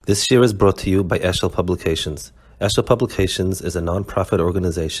This year is brought to you by Eshel Publications. Eshel Publications is a non-profit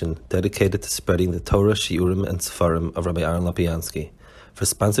organization dedicated to spreading the Torah, Shiurim, and Sefarim of Rabbi Aaron Lapiansky. For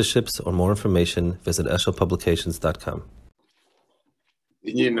sponsorships or more information, visit eshelpublications.com.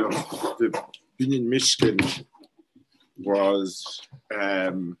 The Binyan Mishkan was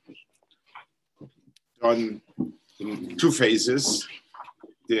done in two phases.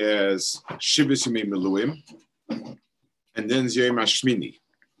 There's Shivas Yemei Meluim, and then Yom Shemini.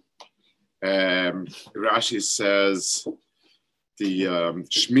 Rashi says the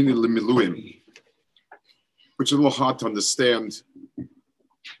Shemini L'Miluim, which is a little hard to understand.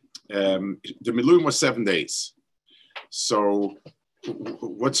 The Miluim was 7 days. So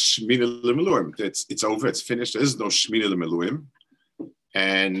what's Shemini L'Miluim? It's over, it's finished. There is no Shemini L'Miluim.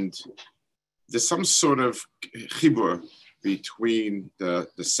 And there's some sort of chibur between the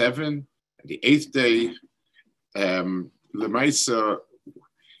 7th and the 8th day. L'maisa,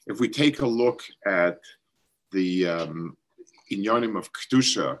 if we take a look at the inyanim of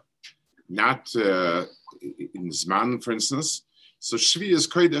Kedusha, not in Zman, for instance, so Shvi is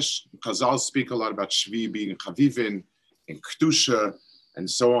Kodesh. Chazal speak a lot about Shvi being Chavivin and Kedusha and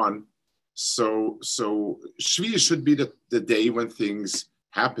so on. So Shvi should be the day when things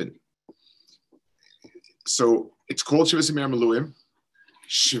happen. So it's called Shivas Yemei Meluim.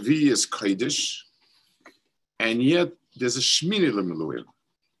 Shvi is Kodesh, and yet there's a Shemini L'Meluim.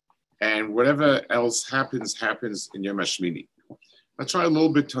 And whatever else happens in Yom HaShemini. I'll try a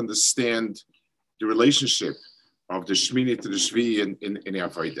little bit to understand the relationship of the Shemini to the Shvi in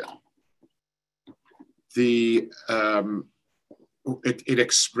Avodah. It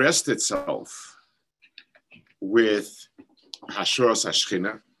expressed itself with Hashoras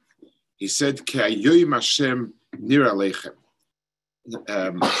HaShechina. He said, Ki hayoyim Hashem nir aleichem.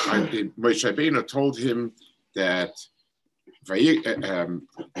 Moshe Rabbeinu told him that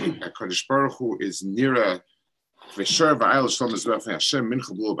HaKadosh Baruch Hu is nira v'shar v'ayel shlom mizbeach Hashem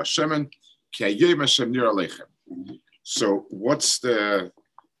mincha b'lo b'Hashemen ki hayoyim Hashem nir aleichem. So what's the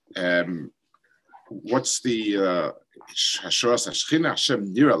Hashoras HaShechina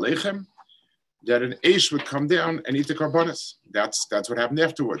Hashem nir aleichem? That an Eish would come down and eat the karbonis. That's what happened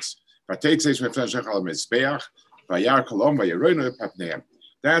afterwards. That's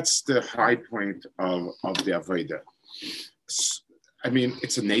the high point of the Avodah. I mean,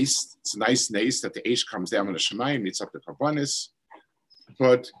 it's a nace. It's a nice nace that the Eish comes down on the Shemayim, meets up the karbonis.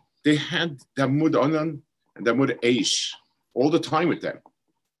 But they had the Amud Onan and the Amud Eish all the time with them.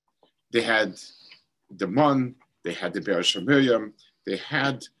 They had the Mon, they had the Be'er Miriam, they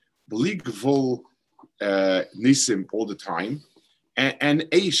had Bligvul Nisim all the time, and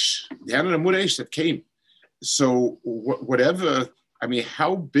Eish. They had an Amud Eish that came. So whatever, I mean,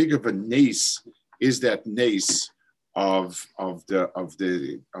 how big of a nace is that nace of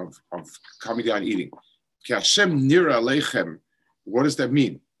coming down eating? Ki Hashem nira aleichem. What does that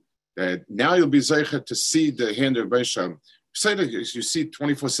mean? That now you'll be zeicher to see the hand of Hashem. You see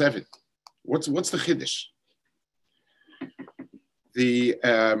 24/7. What's the chiddush? The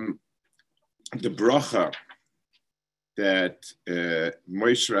bracha that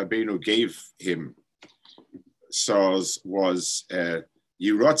Moshe Rabbeinu gave him was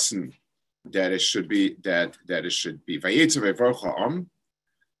Ratzon, that it should be Vayetze v'vorcha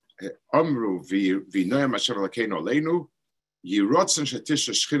Amru v'noyam Hashem Elokeinu aleinu Ratzon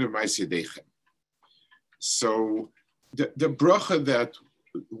shetisha shechina v'mais yedechem. So the bracha that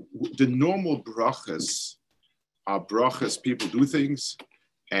the normal brachas are brachas, people do things,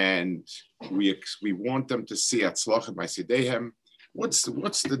 and we want them to see atzlachem v'mais yedechem. What's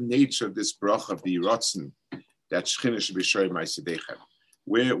the nature of this bracha of the Ratzon that shechina should be shoy v'mais yedechem?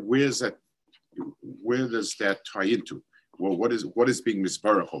 Where does that tie into? Well, what is being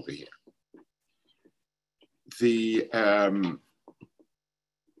misbarach over here?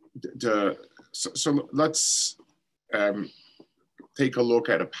 So let's take a look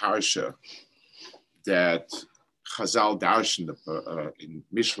at a parsha that Chazal darshan in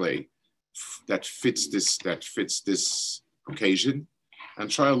Mishlei that fits this occasion,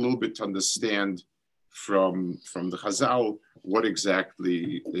 and try a little bit to understand from the Chazal what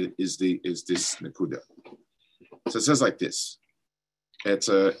exactly is this nekuda. So it says like this. It's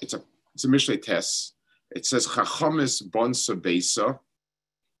a Mishlei test. It says Chachamis bonsa beisa.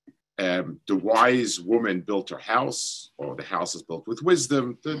 The wise woman built her house, or the house is built with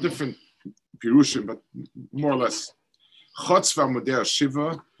wisdom. There are different pirushim, but more or less. Chotz v'amudei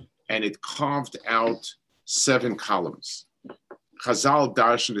shiva, and it carved out 7 columns. Chazal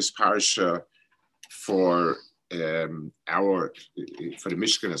darshan this parsha for the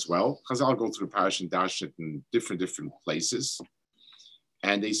Mishkan as well. Chazal go through the parsha and darshan it in different places.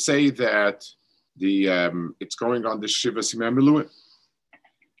 And they say that it's going on the Shiva Simei Miluim.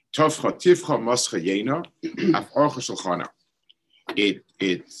 Tovcha tivcha mascha yena af orcha shulchana. It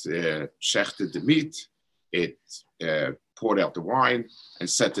shechted the meat, it poured out the wine, and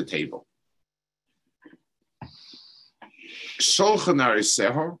set the table. Sholcha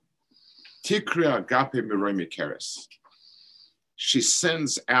nariseho tikra agape miroi mikeres. She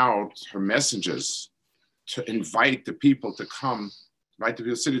sends out her messengers to invite the people to come, invite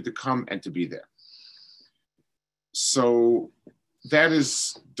the city to come and to be there. So that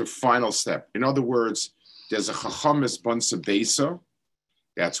is the final step. In other words, there's a chachamis bonsa beisa,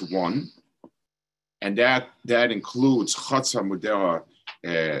 that's one, and that includes chatza mudera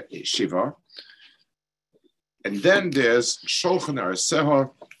shiva, and then there's shulchan araseha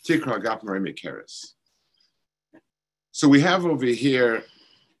tikra agap marei mikeres. So we have over here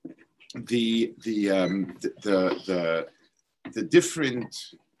the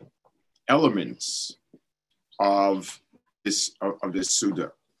different elements of this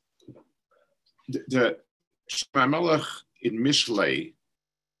Suda. The Shema Melech in Mishlei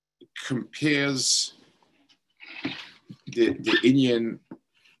compares the Inyan,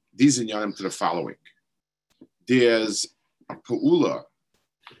 these Inyanim to the following. There's a Pa'ula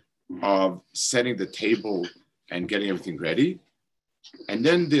of setting the table and getting everything ready. And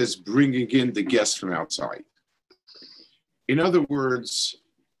then there's bringing in the guests from outside. In other words,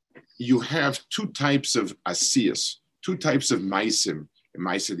 you have two types of asiyas, two types of maisim and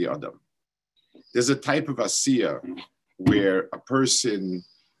maisa the adam. There's a type of asiya where a person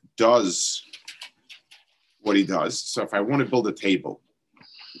does what he does. So if I want to build a table,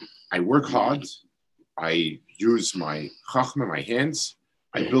 I work hard, I use my chachma, my hands,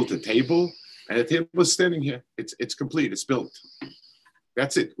 I built a table, and the table is standing here. It's complete, it's built.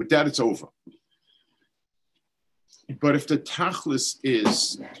 That's it. With that, it's over. But if the tachlis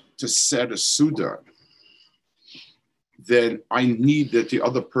is to set a Suda, then I need that the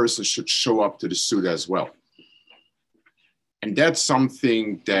other person should show up to the Suda as well. And that's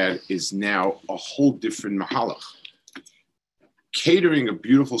something that is now a whole different mahalach. Catering a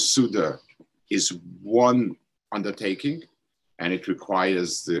beautiful Suda is one undertaking, and it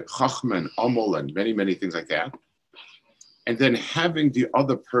requires the chachma and amol and many, many things like that. And then having the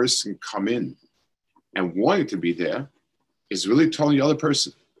other person come in and wanting to be there is really telling the other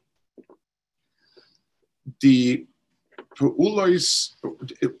person. The world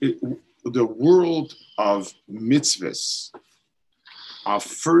of mitzvahs are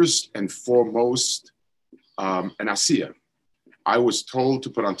first and foremost an asiyah. I was told to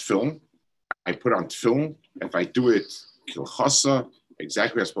put on tefillin. I put on tefillin. If I do it kilchasa,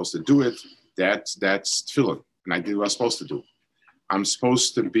 exactly how I'm supposed to do it, that's tefillin. And I did what I was supposed to do. I'm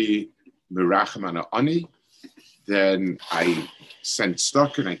supposed to be merachem ana ani. Then I send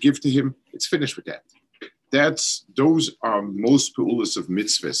stock and I give to him. It's finished with that. Those are most peulas of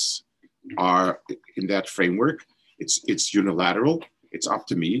mitzvahs are in that framework. It's unilateral. It's up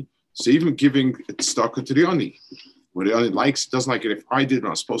to me. So even giving stock to the ani, what the ani likes, doesn't like it. If I did what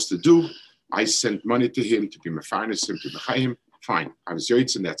I was supposed to do, I sent money to him to be mefarnes him, to mechai him. Fine, I was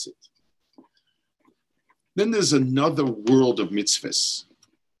yoitz and that's it. Then there's another world of mitzvahs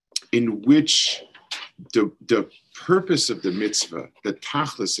in which the purpose of the mitzvah, the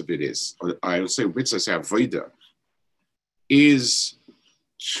tachlis of it is, or I would say mitzvah say avodah, is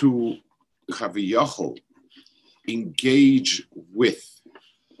to kaviyachol, engage with.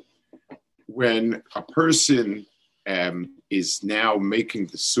 When a person is now making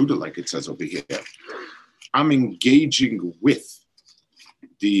the Suda, like it says over here, I'm engaging with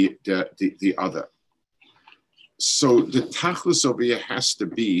the other. So the tachlis over here has to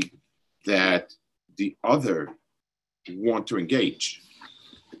be that the other want to engage.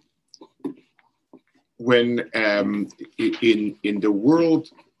 When in the world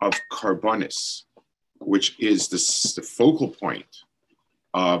of karbonis, which is the focal point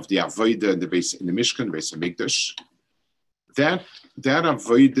of the avodah in the Mishkan, Beis Hamikdash, that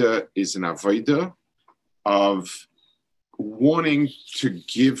avodah is an avodah of wanting to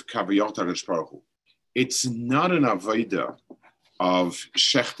give kaviyot HaKadosh Baruch Hu. It's not an avodah of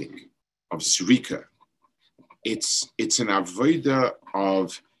shechting, of zrika. It's an avodah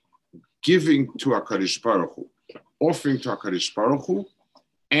of giving to HaKadosh Baruch Hu, offering to HaKadosh Baruch Hu,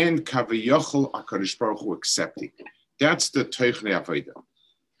 and kaviyachol HaKadosh Baruch Hu accepting. That's the teichne avodah.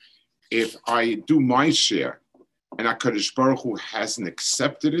 If I do my share and HaKadosh Baruch Hu hasn't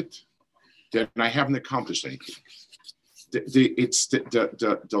accepted it, then I haven't accomplished anything. It's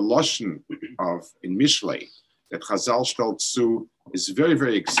the lashon of in Mishlei that Chazal stellt zu is very,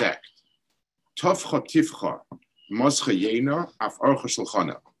 very exact. Tovcha tivcha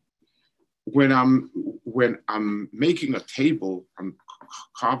When I'm making a table, I'm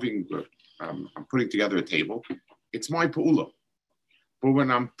carving, I'm putting together a table, it's my pa'ula. But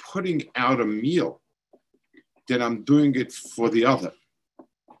when I'm putting out a meal, then I'm doing it for the other.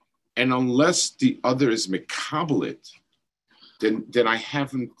 And unless the other is mekabelit, then I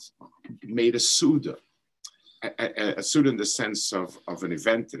haven't made a suda. A suda in the sense of an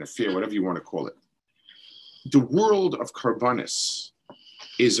event, an affair, whatever you want to call it. The world of karbanis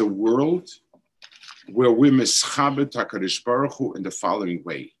is a world where we mischabet HaKadosh Baruch Hu in the following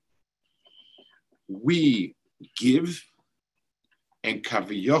way. We give, and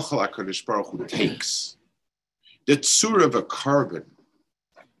Kaviyochel HaKadosh Baruch Hu takes. The tzura of a carbon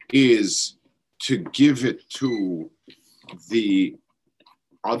is to give it to the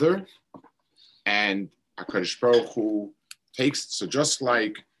other, and HaKadosh Baruch Hu takes it. So just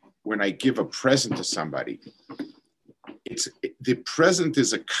like when I give a present to somebody, the present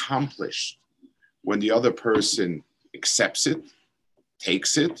is accomplished when the other person accepts it,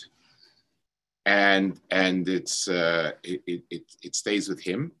 takes it, and it stays with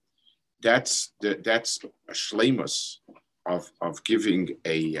him. That's a shleimus of giving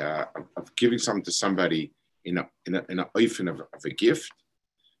something to somebody in a oifen of a gift.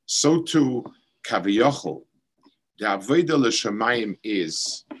 So too kaviyochel, the avodah l'shamayim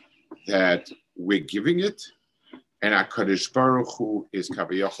is that we're giving it, and HaKadosh Baruch Hu is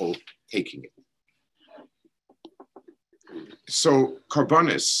kaviyochel taking it. So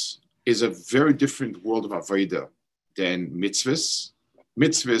karbanis is a very different world of avodah than mitzvahs.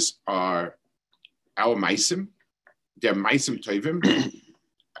 Mitzvahs are our maisim; they're maisim tovim.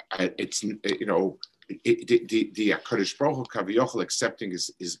 It's the HaKadosh Baruch Hu kaviyochel accepting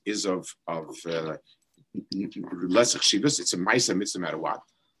is of less chshivus. It's a ma'isa mitzvah no matter what.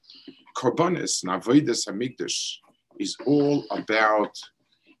 Karbanis and avodas hamikdash is all about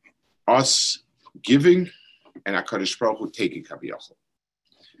us giving and HaKadosh Baruch Hu taking kaviyochel.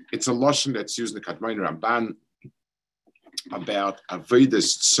 It's a lashon that's used in the Kadmon Ramban about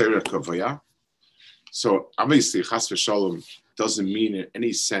avodas tzera kavaya. So obviously, chas v'shalom doesn't mean in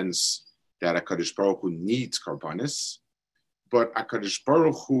any sense that HaKadosh Baruch Hu needs karbanis, but HaKadosh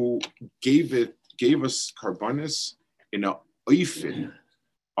Baruch Hu gave us karbanis in a oifin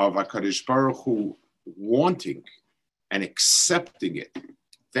of HaKadosh Baruch Hu wanting and accepting it.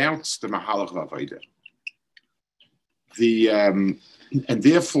 That's the mahalach of avodah. And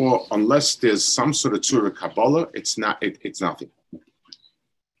therefore, unless there's some sort of tzura kabbalah, it's nothing.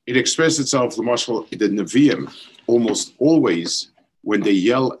 It expresses itself, the Nevi'im, almost always when they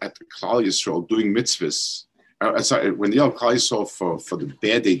yell at the Klal Yisrael doing mitzvahs. When they yell at Klal Yisrael for the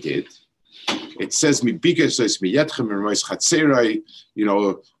bad they did, it says mi bikesh mi yetchem remois chatzerai,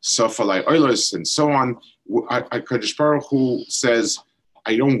 safalai oilos, and so on. HaKadosh Baruch Hu says,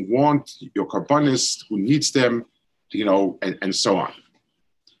 I don't want your karbanis who needs them, and so on.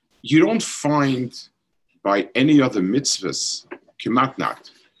 You don't find by any other mitzvahs, kimat not,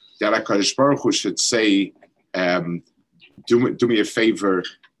 that HaKadosh Baruch Hu should say, do me a favor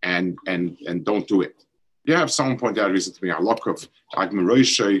and don't do it. You have someone point out recently to me, Halakha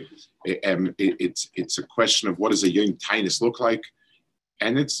Agmaroshe, it's a question of what does a young tinus look like,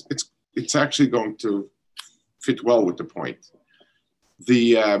 and it's actually going to fit well with the point.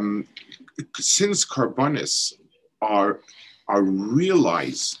 Since karbanis are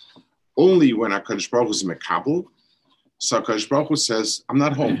realized only when HaKadosh Baruch Hu is mekabel, so HaKadosh Baruch Hu says, I'm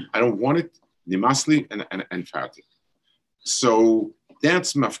not home. I don't want it. Nimasli and farti. So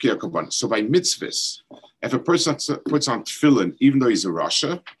that's mafkir karbanis. So by mitzvahs, if a person puts on tefillin, even though he's a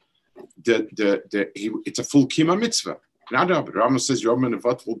rasha, it's a full kima mitzvah. Now the Rambam says Yom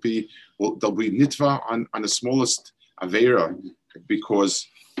Nevat there'll be nitva on the smallest avera because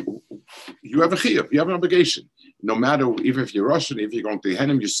you have a chiyuv, you have an obligation. No matter, even if you're Russian, if you're going to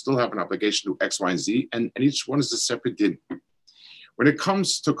Henim, you still have an obligation to X, Y, and Z, and each one is a separate din. When it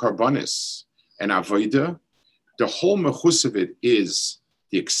comes to karbanis and avodah, the whole mechus of it is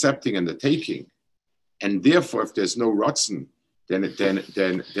the accepting and the taking, and therefore, if there's no Ratzon, then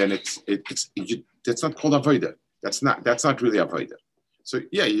it's that's not called avodah. That's not really avodah. So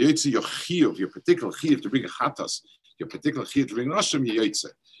yeah, you yotze your chiyuv, your particular chiyuv to bring a chatas, your particular chiyuv to bring Hashem, you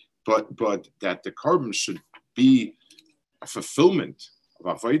yotze. But that the carbon should be a fulfillment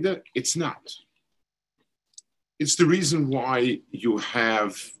of avodah, it's not. It's the reason why you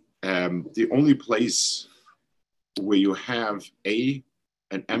have the only place where you have an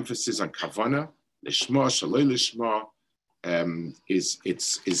emphasis on kavana, lishma, shaloi lishma, is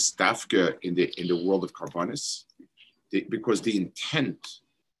dafka in the world of karbanis, because the intent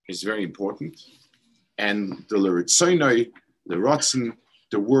is very important, And the Ratzon,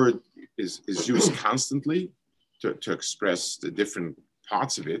 the word is used constantly to express the different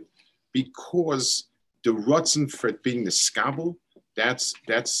parts of it, because the Ratzon for it being the skabel, that's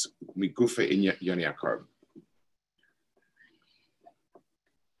migufa in Yoni Akarb.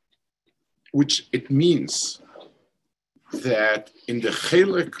 Which it means that in the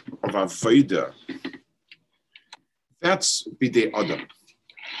chelik of Avodah, that's bidei Adam.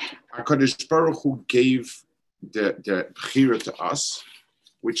 HaKadosh Baruch Hu gave the bechira to us,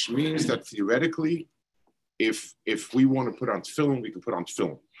 which means that theoretically, if we want to put on tefillin, we can put on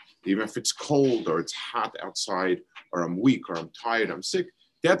tefillin. Even if it's cold or it's hot outside, or I'm weak, or I'm tired, I'm sick.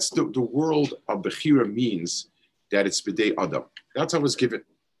 That's the world of bechira means that it's bidei Adam. That's how it was given.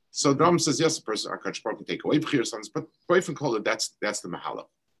 So the Ram says, yes, a person HaKadosh Baruch Hu can take away bechira sons, but Boifin call it that's the mahalach.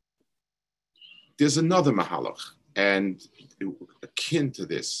 There's another mahalach, and akin to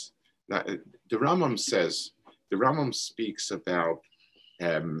this. Now, the Rambam speaks about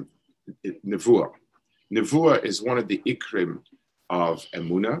nevuah. Nevuah is one of the ikrim of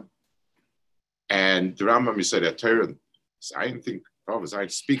emunah, and the Rambam Yisrael Torah, I think,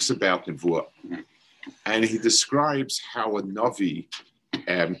 speaks about nevuah, and he describes how a navi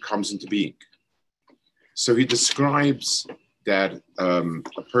comes into being. So he describes that a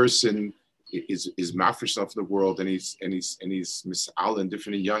person is mafresh of the world, and he's misal in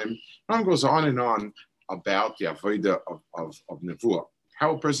different yanim. Ram goes on and on about the avodah of nevuah,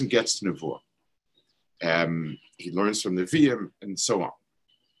 how a person gets to nevuah. He learns from Nevi'im and so on.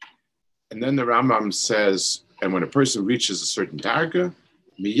 And then the Rambam says, and when a person reaches a certain darga,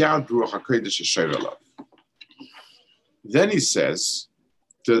 miyad ruach hakodesh yasher alav. Then he says,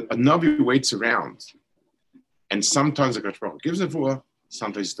 a navi waits around, and sometimes the HaKadosh Baruch Hu gives nevuah,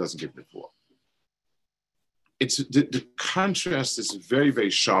 sometimes he doesn't give nevuah. It's the contrast is very,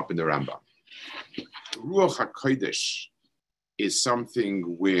 very sharp in the Rambam. Ruach HaKodesh is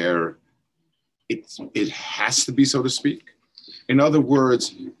something where it has to be, so to speak. In other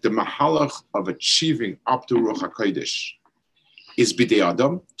words, the mahalach of achieving up to Ruach HaKodesh is bidei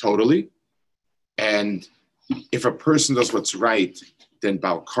Adam, totally. And if a person does what's right, then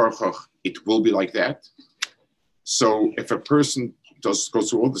Bal Karchach, it will be like that. So if a person goes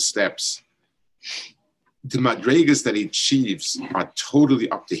through all the steps, the madregas that he achieves are totally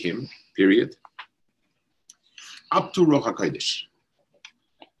up to him, period. Up to Ruach HaKodesh.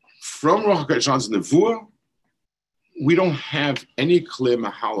 From Ruach HaKodesh on to Nevuah, we don't have any clear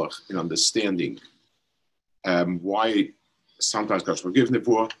mahalach in understanding why sometimes God will give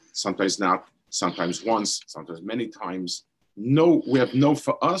Nevuah, sometimes not, sometimes once, sometimes many times. No, we have no,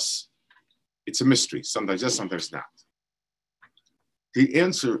 for us, it's a mystery. Sometimes yes, sometimes not. The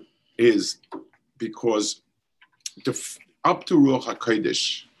answer is because up to Ruach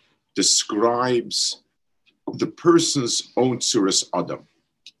HaKodesh describes the person's own tzuras Adam.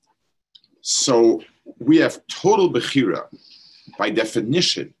 So we have total bechira, by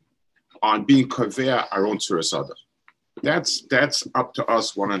definition, on being kovea our own tzuras Adam. That's up to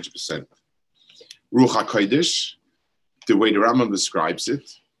us 100%. Ruach HaKodesh, the way the Rambam describes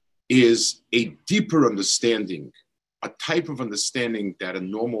it, is a deeper understanding, a type of understanding that a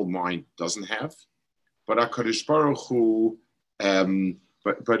normal mind doesn't have. But HaKadosh Baruch Hu,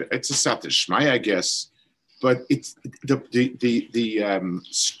 but it's a Satir Shmai, I guess. But it's the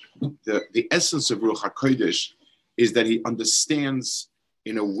essence of Ruach HaKodesh is that he understands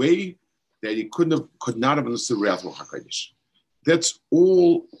in a way that he could not have understood without Ruach HaKodesh. That's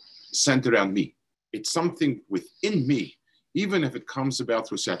all centered around me. It's something within me, even if it comes about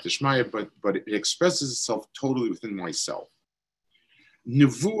through Satir Shmai, but it expresses itself totally within myself.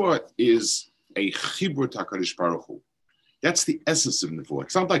 Nevuah is a chibur to HaKadosh Baruch Hu. That's the essence of Nevuah.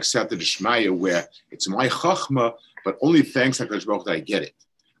 It's not like Satir Shmai where it's my chachma, but only thanks to HaKadosh Baruch Hu that I get it.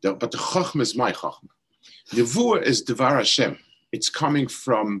 But the chachma is my chachma. Nevuah is Devar Hashem. It's coming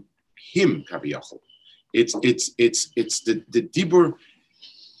from Him, Kaviyachol. It's the dibur.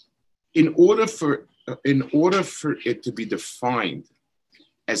 In order for it to be defined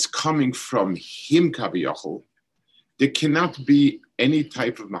as coming from Him, Kaviyachol, there cannot be any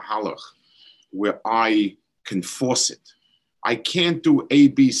type of mahalach where I can force it. I can't do A,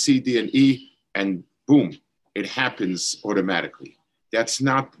 B, C, D, and E, and boom, it happens automatically. That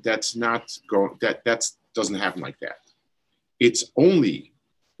doesn't happen like that. It's only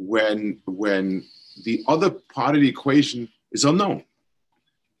when the other part of the equation is unknown.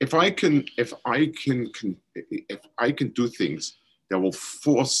 If I can do things that will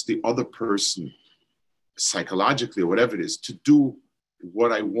force the other person psychologically or whatever it is to do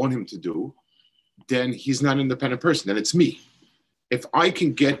what I want him to do, then he's not an independent person. Then it's me. If I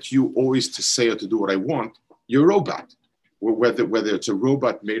can get you always to say or to do what I want, you're a robot. Whether it's a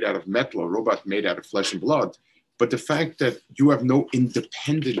robot made out of metal or a robot made out of flesh and blood, but the fact that you have no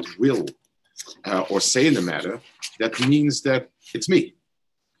independent will or say in the matter, that means that it's me.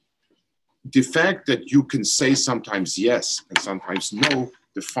 The fact that you can say sometimes yes and sometimes no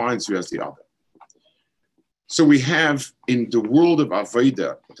defines you as the other. So we have, in the world of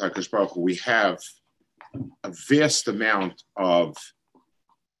Avodah, we have a vast amount of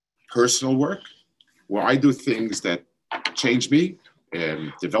personal work where I do things that change me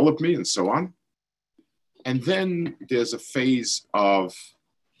and develop me and so on. And then there's a phase of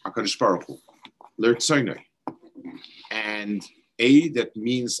HaKadosh Baruch Hu, Ratzon. And that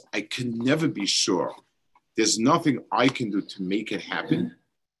means I can never be sure. There's nothing I can do to make it happen.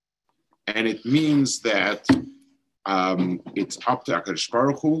 And it means that it's up to HaKadosh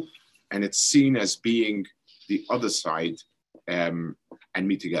Baruch Hu, and it's seen as being the other side and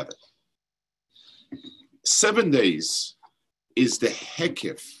me together. 7 days is the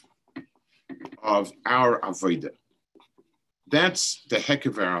hekif of our avodah. That's the hekif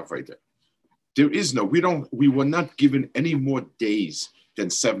of our avodah. There is no, we were not given any more days than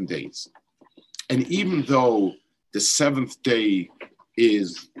 7 days. And even though the 7th day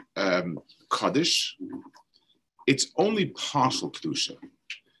is Kaddish, it's only partial Kedusha.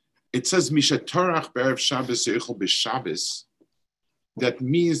 It says, Mishatorach Be'erev Shabbos Yechol B'Shabbos. That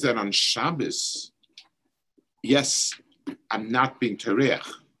means that on Shabbos, yes, I'm not being Tereach,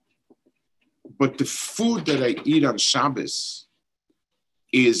 but the food that I eat on Shabbos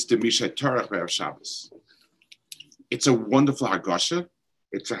is the Mishatorach Be'erev Shabbos. It's a wonderful Hagasha.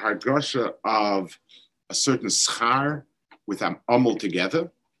 It's a Hagasha of a certain schar with amul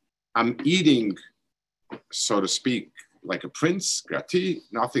together. I'm eating, so to speak, like a prince, grati,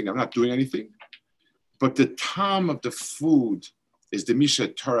 nothing, I'm not doing anything. But the time of the food is the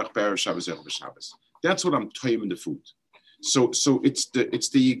Mishatorach Be'erev Shabbos Yechol B'Shabbos. That's what I'm toying in the food. So it's the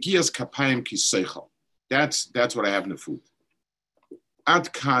Yigiyas Kapayim Ki Seichel. That's what I have in the food.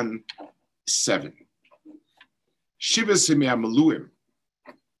 Ad Kan 7. Shiva Simei Maluim.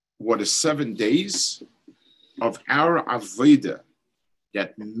 What is 7 days of our Avodah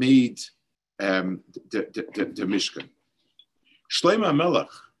that made the Mishkan. Shlomo HaMelech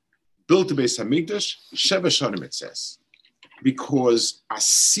built the Beis Hamikdash, Sheva Shonim, it says, because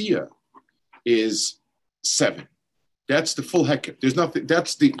Asiya is 7. That's the full hekef. There's nothing.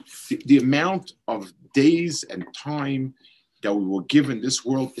 That's the amount of days and time that we were given this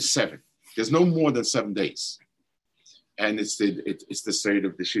world is 7. There's no more than 7 days, and it's the state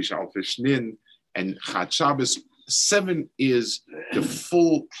of the Shish Alf Shnin and Chad Shabbos. 7 is the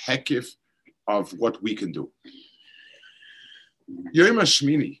full hekef of what we can do. Yom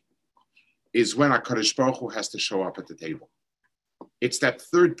Shemini is when HaKadosh Baruch Hu has to show up at the table. It's that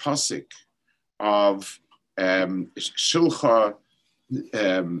third pasuk of Shilcha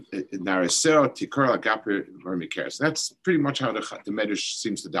Narisel Tikar Agape Vermikeres. That's pretty much how the Medrash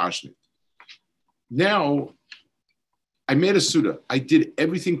seems to dash it. Now, I made a Suda. I did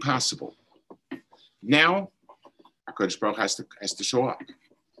everything possible. Now, HaKadosh Baruch Hu has to show up.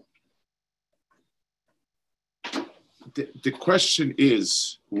 The question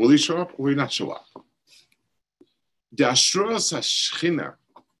is, will he show up or will he not show up? The Ashras HaShechina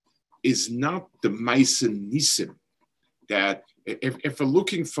is not the Maisen Nisim that if we're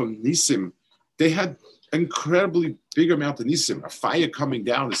looking for Nisim, they had incredibly big amount of Nisim. A fire coming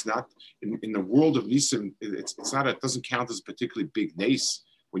down is not, in the world of Nisim, it's not, it doesn't count as a particularly big nace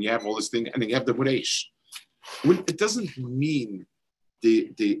when you have all this thing, and then you have the Muresh. It doesn't mean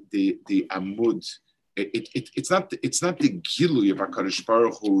the Amud. It's not the Gilui of HaKadosh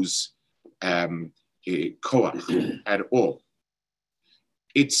Baruch Hu's Koach at all.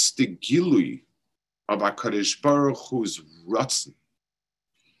 It's the Gilui of HaKadosh Baruch Hu's Ratzon,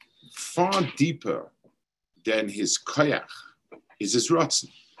 far deeper than his Koach is his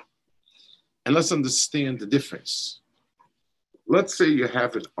Ratzon. And let's understand the difference. Let's say you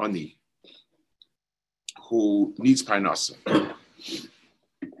have an Ani who needs Parnasa.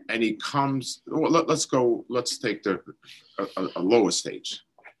 And he comes, well, let's take a lower stage.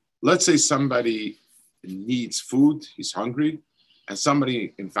 Let's say somebody needs food, he's hungry, and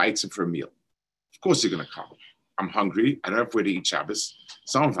somebody invites him for a meal. Of course you're going to come. I'm hungry, I don't have where to eat Shabbos.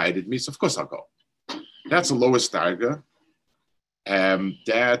 Someone invited me, so of course I'll go. That's the lowest darga.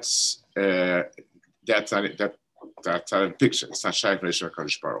 That's not a picture. It's not Shaykh V'Yeshua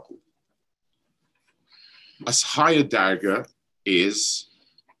HaKadosh Baruch Hu. A higher darga is,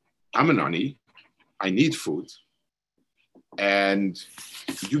 I'm an ani, I need food, and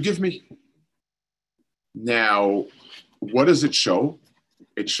you give me. Now, what does it show?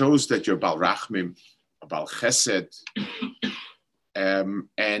 It shows that you're Bal Rachmim, Bal Chesed,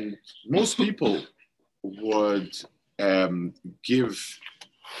 and most people would give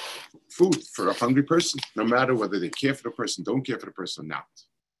food for a hungry person, no matter whether they care for the person, don't care for the person or not.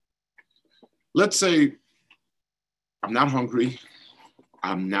 Let's say I'm not hungry,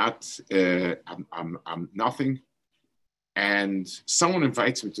 I'm nothing, and someone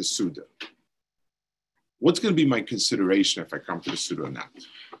invites me to Suda. What's going to be my consideration if I come to the Suda or not?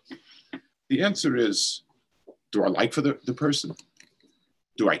 The answer is, do I like for the person?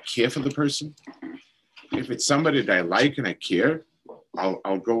 Do I care for the person? If it's somebody that I like and I care,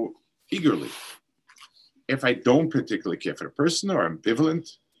 I'll go eagerly. If I don't particularly care for the person or I'm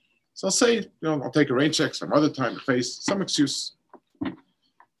ambivalent, so I'll say, I'll take a rain check some other time, face some excuse.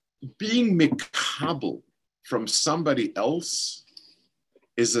 Being mikabel from somebody else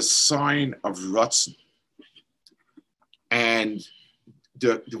is a sign of Ratzon. And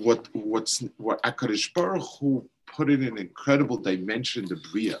what HaKadosh Baruch Hu put in an incredible dimension in the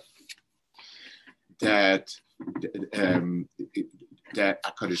Bria, that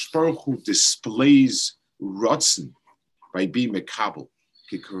HaKadosh Baruch Hu displays Ratzon by being mekabel.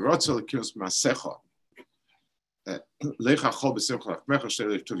 HaKadosh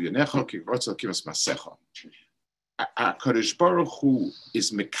Baruch Hu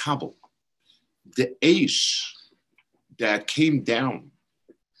is mekabel. The Eish that came down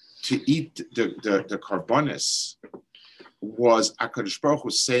to eat the karbonis was HaKadosh Baruch Hu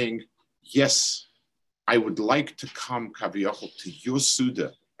saying, yes, I would like to come kaviyachol to your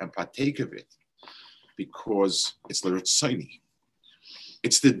Suda and partake of it because it's l'Ratzoni.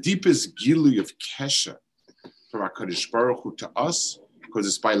 It's the deepest gilui of kesha from HaKadosh Baruch Hu to us because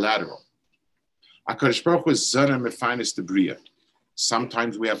it's bilateral. HaKadosh Baruch Hu is zana mefanis the bria.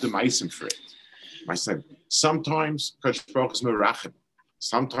 Sometimes we have the meisim for it. Sometimes HaKadosh Baruch Hu is merachim.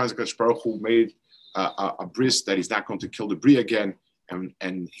 Sometimes HaKadosh Baruch Hu made a bris that he's not going to kill the bria again, and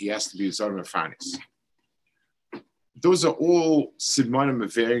he has to be zana mefanis. Those are all simanim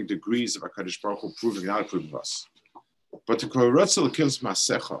of varying degrees of HaKadosh Baruch Hu proving and not approving us. But the Ratzon kills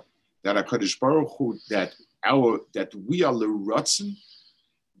masecha, that HaKadosh Baruch Hu, that we are l'Ratzon,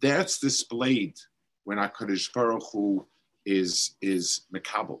 that's displayed when HaKadosh Baruch Hu is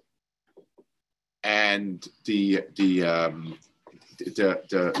mekabel. And the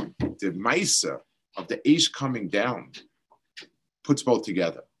Maisa of the Eish coming down puts both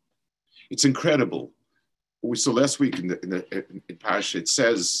together. It's incredible. We saw last week in Parasha, it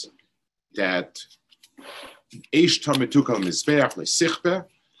says that Eish Tametukal Mizbeach Lesichbe,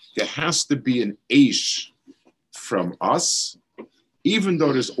 there has to be an Eish from us, even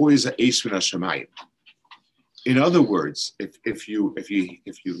though there's always an Eish min Hashemayim. In other words, if you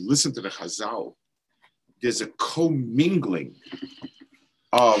listen to the Chazal, there's a commingling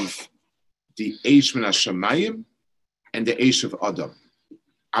of the Eish min Hashemayim and the Eish of Adam.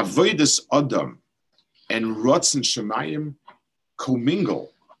 Avodas Adam and Ratzon Shemayim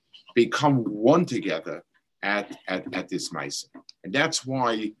commingle, become one together at this Maisa, and that's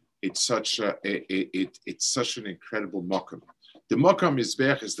why it's such an incredible makam. The makam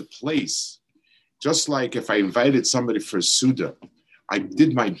Mizbeach is the place. Just like if I invited somebody for a Suda, I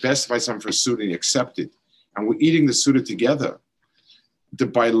did my best to invite someone for a Suda and he accepted, and we're eating the Suda together. The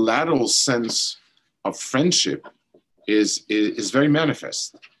bilateral sense of friendship is very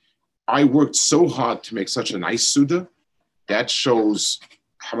manifest. I worked so hard to make such a nice Suda. That shows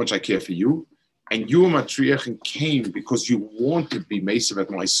how much I care for you. And you, Matriarch, came because you want to be Mesav at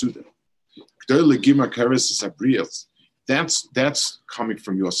my Suda. That's coming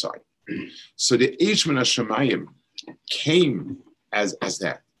from your side. So the Eish min Hashemayim came as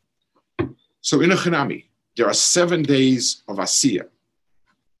that. So in a Chanami, there are 7 days of Asiyah.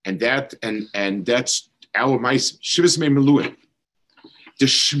 And that's our Meis, Shivas Me Meluim. The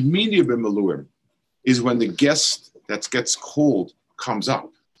Shemini b'Meluim is when the guest that gets called comes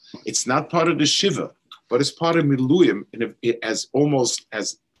up. It's not part of the Shiva, but it's part of Meluim as almost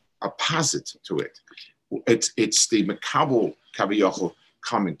as a posit to it. It's the Makabel Kaviyachol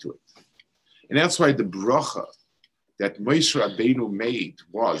coming to it. And that's why the bracha that Moshe Rabbeinu made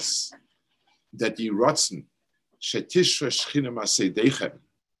was that the Ratzon, Shetishra Shechina Maseidechem,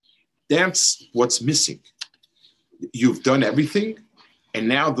 that's what's missing. You've done everything, and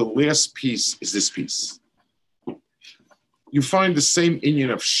now the last piece is this piece. You find the same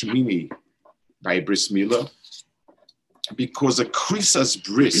inyan of Shemini by Bris Milah, because a Krisas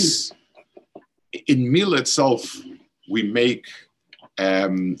Bris, in Milah itself, we make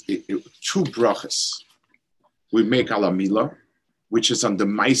 2 brachas. We make Ala Milah, which is on the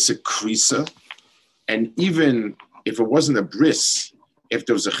Maisa Krisa, and even if it wasn't a bris, if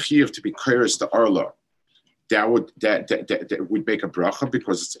there was a chiyuv to be kairos to arla, that would make a bracha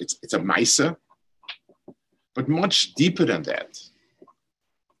because it's a maisa. But much deeper than that,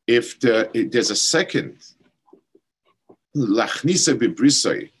 if there's a second lachnisa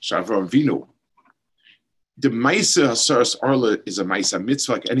bibrisai shavram vinu, the maisa hasaras arla is a maisa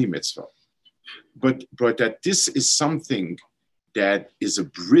mitzvah like any mitzvah, but that this is something that is a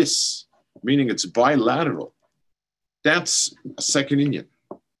bris, meaning it's bilateral. That's a second inyan.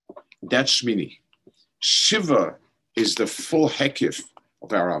 That's Shemini. Shiva is the full hekif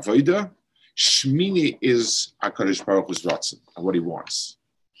of our avodah. Shemini is HaKadosh Baruch Hu's Ratzon and what he wants.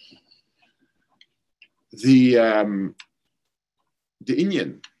 The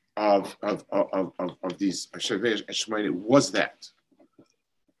inyan of these Shemini was that.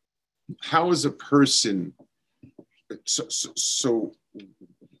 How is a person? So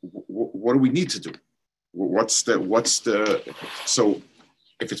what do we need to do? What's the? So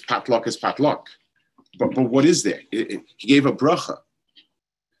if it's patluck, it's patluck. But what is there? He gave a bracha.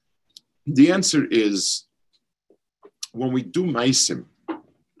 The answer is when we do maisim,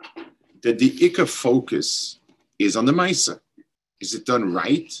 that the ikka focus is on the maisa. Is it done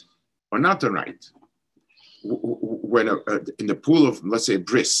right or not done right? When in the pool of, let's say, a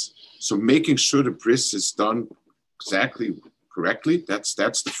bris, so making sure the bris is done exactly correctly, that's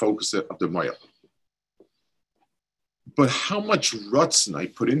the focus of the moil. But how much Ratzon I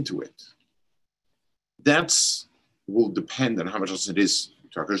put into it, will depend on how much it is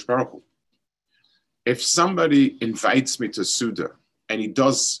to HaKadosh Baruch Hu. If somebody invites me to a Suda, and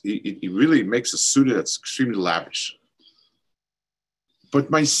he really makes a Suda that's extremely lavish, but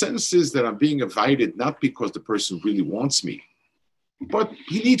my sense is that I'm being invited not because the person really wants me, but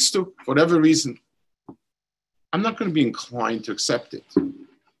he needs to, for whatever reason, I'm not going to be inclined to accept it.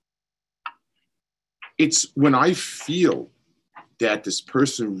 It's when I feel that this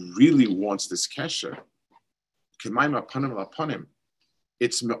person really wants this kesher,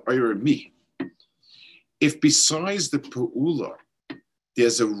 it's me. If besides the pe'ula,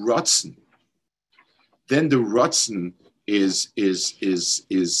 there's a Ratzon, then the Ratzon is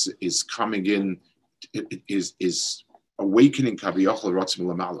coming in, is awakening kaviyachal Ratzon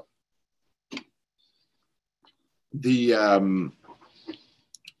lamala. The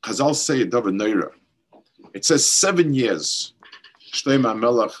Chazal say a davar neira. It says 7 years Shlomo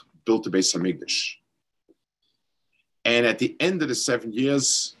HaMelech built the Beis Hamikdash. And at the end of the 7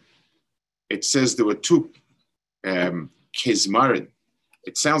 years, it says there were two kezmarin.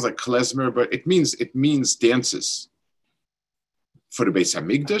 It sounds like klezmer, but it means dances for the Beis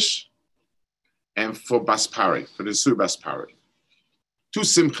Hamikdash and for Baspari, for the Sur Baspari. Two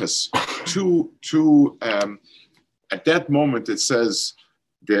simchas, two. At that moment, it says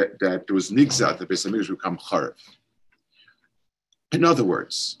that there was nigzat, the Beis Hamikdash would become charev. In other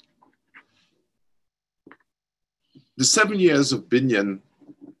words, the 7 years of binyan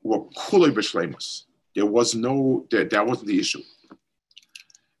were kulei b'shleimus. That wasn't the issue.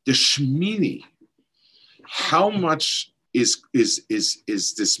 The Shemini, how much is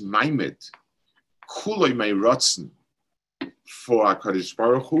this maimed kulei mei Ratzon for HaKadosh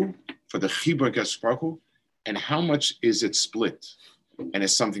Baruch Hu, for the chibur HaKadosh Baruch Hu, and how much is it split and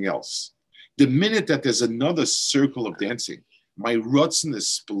it's something else? The minute that there's another circle of dancing, my Ratzon is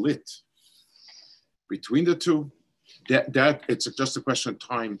split between the two. That it's just a question of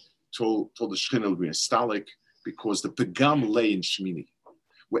time till the Shekhinah will be nostalgic, because the pegam lay in Shemini.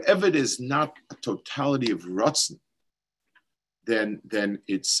 Wherever there's not a totality of Ratzon, then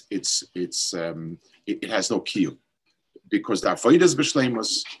it has no kiyum, because the avodah is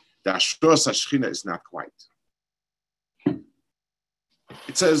b'shleimus, the ashros Shekhinah is not quite.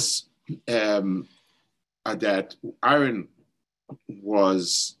 It says that Aaron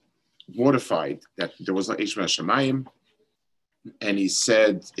was mortified that there was no Eish Shemayim, and he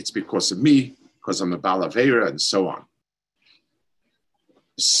said, it's because of me, because I'm a Baal Aveira, and so on.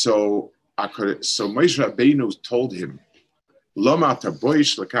 So Moshe Rabbeinu told him, Loma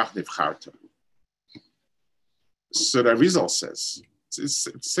taboish lekach nivcharta. So the Arizal says, it's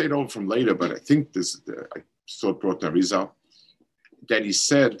said over from later, but I think I saw it brought the Arizal, that he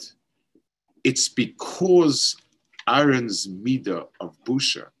said, it's because Aaron's midah of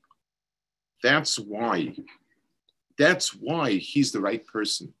busha. That's why he's the right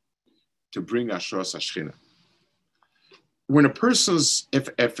person to bring Ashras Hashchina. When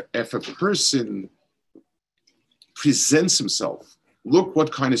if a person presents himself, look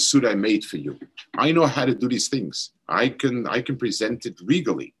what kind of suit I made for you. I know how to do these things. I can present it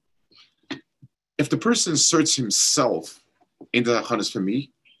regally. If the person inserts himself into the Hachanas for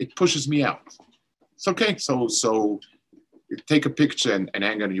me, it pushes me out. It's okay. So take a picture and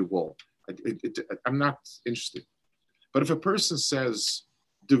hang it on your wall. I'm not interested. But if a person says,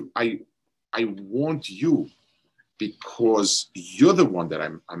 I want you because you're the one that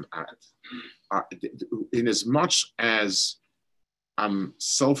I'm at, in as much as I'm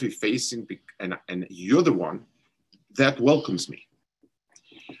self-effacing and you're the one, that welcomes me.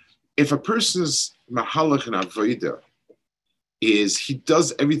 If a person's mahalach and avodah is he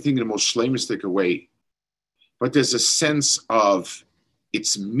does everything in the most shleimistic way, but there's a sense of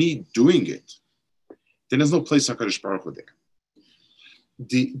it's me doing it, then there's no place HaKadosh Baruch Hu there.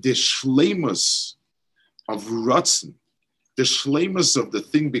 The shleimus of Ratzon, the shleimus of the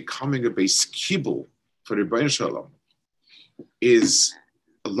thing becoming a base kibble for the Rebbeinu Shalom is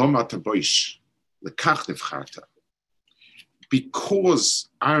loma taboish, lekach nevcharta. Because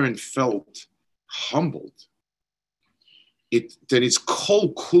Aaron felt humbled, then it's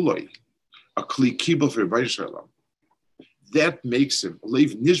kol kuloi, a kli kibble for Rebbeinu Shalom. That makes him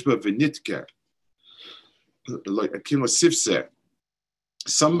leiv nishba v'nitke, like a kimo sifse,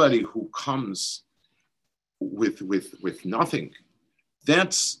 somebody who comes with nothing.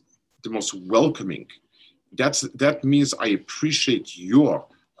 That's the most welcoming. That means I appreciate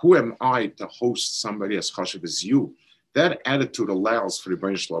who am I to host somebody as chashuv as you? That attitude allows for the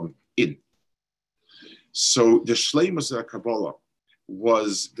Rebbeinu Shalom in. So the shleimus of the Kabbalah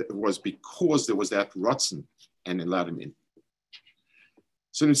was because there was that Ratzon and it allowed him in.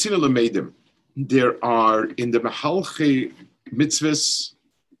 So in Tzina Lameidim, there are in the Mahalche mitzvahs,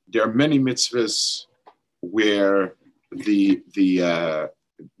 there are many mitzvahs where the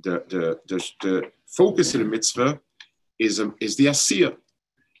focus of the mitzvah is the asiyah,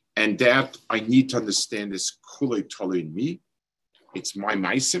 and that I need to understand is kulei tolei in me. It's my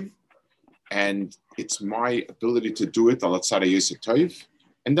maisim, and it's my ability to do it al atzara yosef toiv,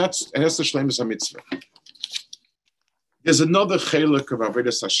 and that's the shleimus mitzvah. There's another chelek of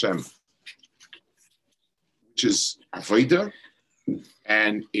avodas Hashem, which is avodah,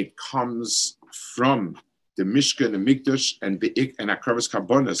 and it comes from the Mishkan, the Mikdash, and Akravas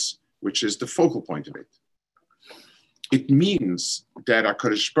Karbonos, which is the focal point of it. It means that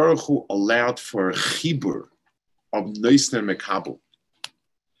HaKadosh Baruch Hu allowed for a chibur of Neisner Mekabel.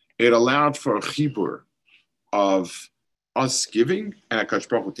 It allowed for a chibur of us giving and HaKadosh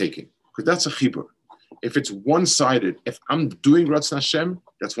Baruch Hu taking, because that's a chibur. If it's one-sided, if I'm doing Ratzon Hashem,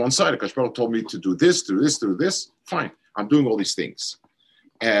 that's one-sided. HaKadosh Baruch Hu told me to do this, fine. I'm doing all these things.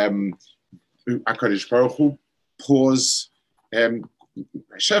 HaKadosh Baruch Hu pours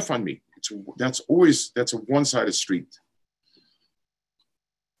chef on me. That's a one-sided street.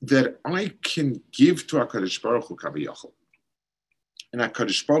 That I can give to HaKadosh Baruch Hu kaviyachol, and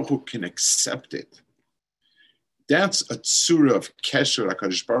HaKadosh Baruch Hu can accept it. That's a tzura of kesher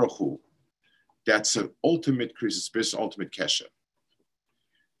HaKadosh Baruch Hu. That's an ultimate krisis, ultimate kesher.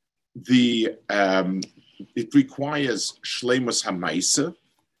 It requires shleimus hamaisa.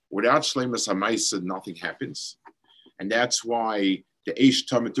 Without shleimus hamaisa, nothing happens, and that's why the eish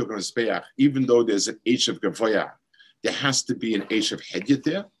tamid tukam zbeach. Even though there's an eish of gavoya, there has to be an eish of hedyet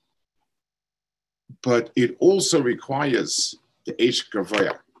there. But it also requires the eish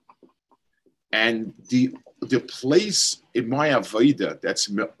gavoya, and the place in my avodah that's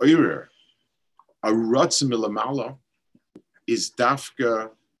me'orer a ratzon milamala is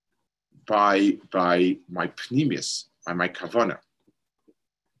dafka by my pnimius, by my kavana.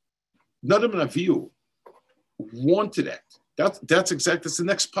 None of them Avihu wanted it. That's the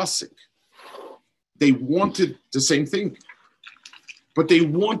next pasuk. They wanted the same thing, but they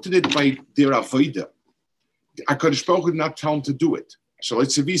wanted it by their avodah. HaKadosh Baruch Hu did not tell them to do it.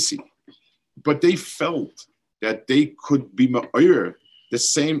 But they felt that they could be ma'ir the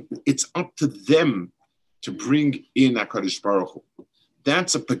same. It's up to them to bring in HaKadosh Baruch Hu.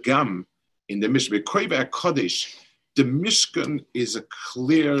 That's a pagam in the Mishkan. Kodesh, the Mishkan is a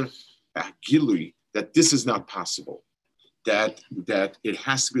clear gilui that this is not possible. That it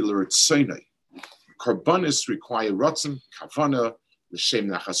has to be l'Ratzonai. Karbonos require Ratzon, Kavana, l'shem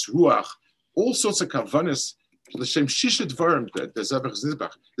nachas ruach, all sorts of Kavanas, l'shem shishet dvarim, the Zabach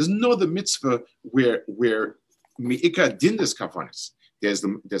Zizbach. There's no other mitzvah where mi'ika din is Kavanas. There's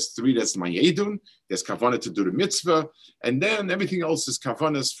three. There's Mayedun. There's Kavana to do the mitzvah, and then everything else is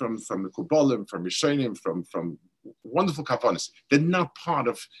Kavanas from the Kubalim, from Rishonim, from wonderful Kavanas. They're not part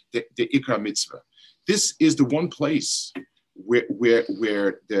of the Ikra mitzvah. This is the one place where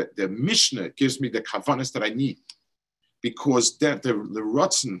the Mishnah gives me the Kavanas that I need, because that the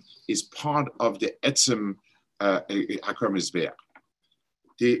Ratzon is part of the Etzem Hakar Mizbeach.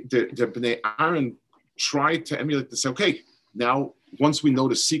 The Bnei Aaron tried to emulate this. Okay, now once we know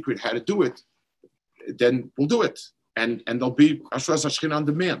the secret how to do it, then we'll do it. And there'll be Ashras Hashkin on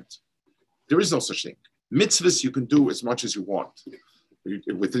demand. There is no such thing. Mitzvahs you can do as much as you want.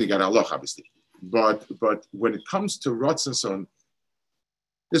 Within the Allah, obviously. But when it comes to Ratzon and so on,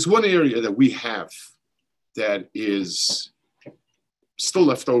 there's one area that we have that is still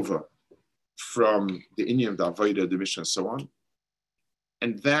left over from the Inyan, the Avodah, the Mishnah, and so on.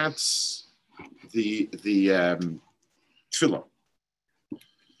 And that's the tefillah.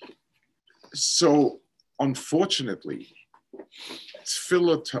 So, unfortunately,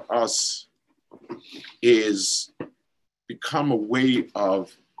 tefillah to us is become a way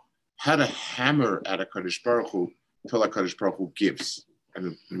of how to hammer at a Kadosh Baruch Hu till a Kadosh Baruch Hu gives.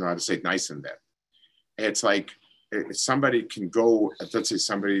 And you know how to say it nice in that. It's like if somebody can go, let's say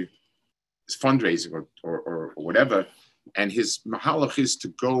somebody is fundraising or whatever, and his mahalach is to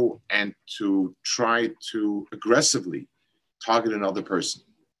go and to try to aggressively target another person.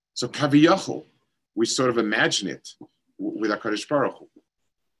 So kaviyachol, we sort of imagine it with HaKadosh Baruch Hu.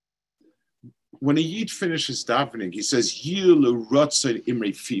 When a Yid finishes davening, he says, Yil Ratzon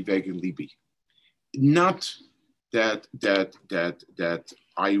imrei fi vegen libi. Not that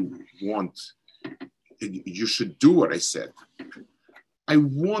I want, you should do what I said. I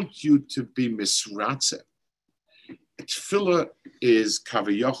want you to be misratze. Tefillah is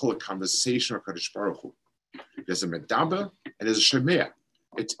kaviyachol, a conversation with HaKadosh Baruch Hu. There's a medaber and there's a shemea.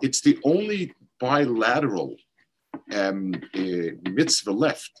 It's the only bilateral mitzvah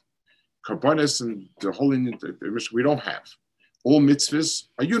left. Karbanis and the whole Indian we don't have. All mitzvahs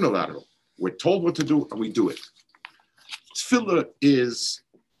are unilateral. We're told what to do and we do it. Tefillah is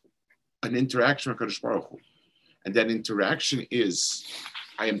an interaction with HaKadosh Baruch Hu. And that interaction is,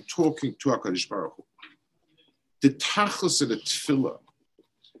 I am talking to HaKadosh Baruch Hu. The tachlis of the tefillah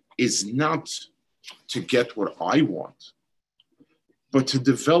is not to get what I want, but to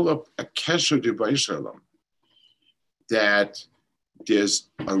develop a kesher d'Bnei Shalom that there's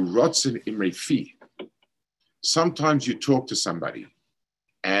a Ratzon imrei fi. Sometimes you talk to somebody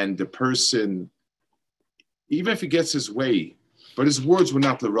and the person, even if he gets his way, but his words were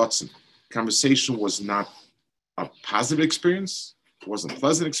not the Ratzon. Conversation was not a positive experience, it wasn't a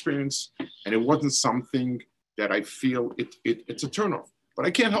pleasant experience, and it wasn't something that I feel it's a turnoff. But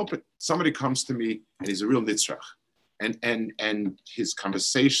I can't help it. Somebody comes to me and he's a real nitzrach. And his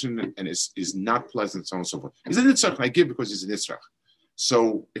conversation and is not pleasant, so on and so forth. He's a nitzrach, and I give because he's a nitzrach.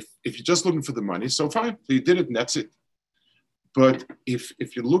 So if you're just looking for the money, so fine, so you did it, and that's it. But if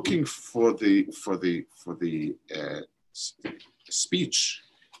you're looking for the speech,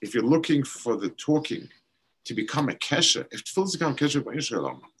 if you're looking for the talking to become a kesher, if tefillah become kesher by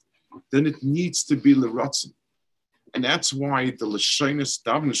Shalom, then it needs to be l'ratzon, and that's why the l'shonis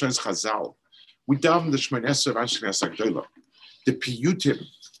daven l'shonis chazal. We daven the Shemini Esrei V'Ashkenas HaGdola. The piyutim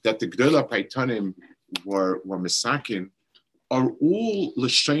that the Gdola Paitanim were misakin are all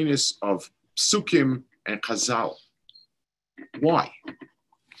l'shonis of psukim and chazal. Why?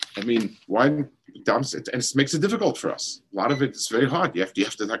 I mean, why? And it makes it difficult for us. A lot of it is very hard. You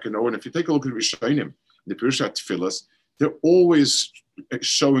have to know. And if you take a look at Rishonim, the Pirushat Tefillas, they're always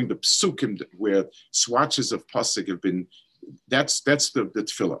showing the psukim where swatches of pasuk have been. That's the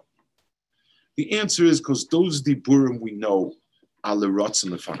tefillah. The answer is because those diburim we know are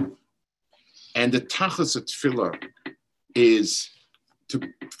l'ratzon lefanim, and the tachlis of tefillah is to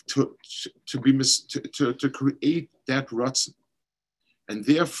create that ratzon, and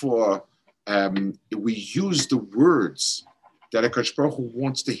therefore we use the words that HaKadosh Baruch Hu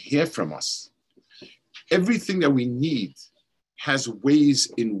wants to hear from us. Everything that we need has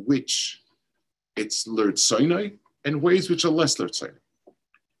ways in which it's l'rtzonai and ways which are less l'rtzonai.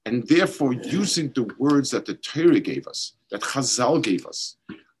 And therefore, using the words that the Torah gave us, that Chazal gave us,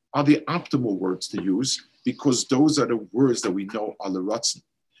 are the optimal words to use because those are the words that we know are l'ratzon.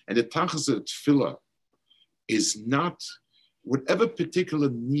 And the tachlis of tefillah is not whatever particular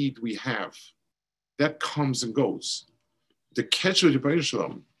need we have, that comes and goes. The kesher of Bnei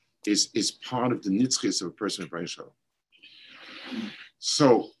Shalom is part of the nitzchis of a person of Bnei Shalom.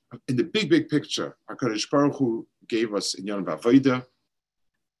 So, in the big picture, HaKadosh Baruch Hu gave us in Yom Avodah.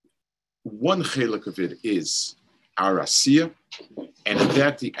 One chelik of it is our asiyah, and in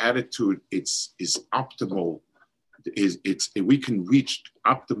that the attitude is optimal. We can reach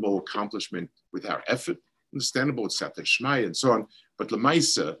optimal accomplishment with our effort. Understandable, it's Satan Shmai and so on. But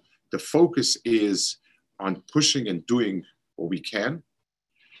Lamaisa, the focus is on pushing and doing what we can.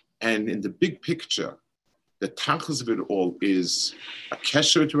 And in the big picture, the tachlis of it all is a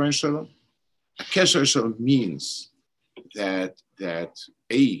kesher to Bnei Shalom. A kesher Shalom means that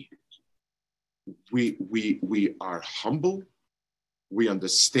we are humble. We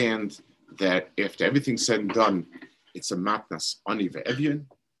understand that after everything's said and done, it's a matnas ani ve'evyin,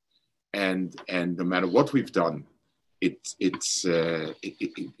 and no matter what we've done, it's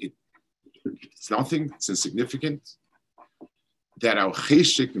nothing. It's insignificant. That our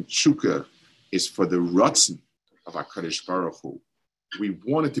cheshik and tshuka is for the Ratzon of HaKadosh Baruch Hu. We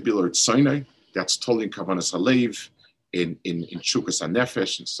want it to be Lord Sinai. That's totally in Kavanas Halev, in Tshukas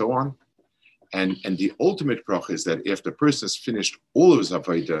HaNefesh, and so on. And the ultimate bracha is that if the person has finished all of his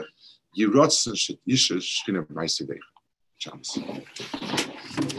avodah, Yiratzon Shit Yisha Shchina Ma'aseh Deich.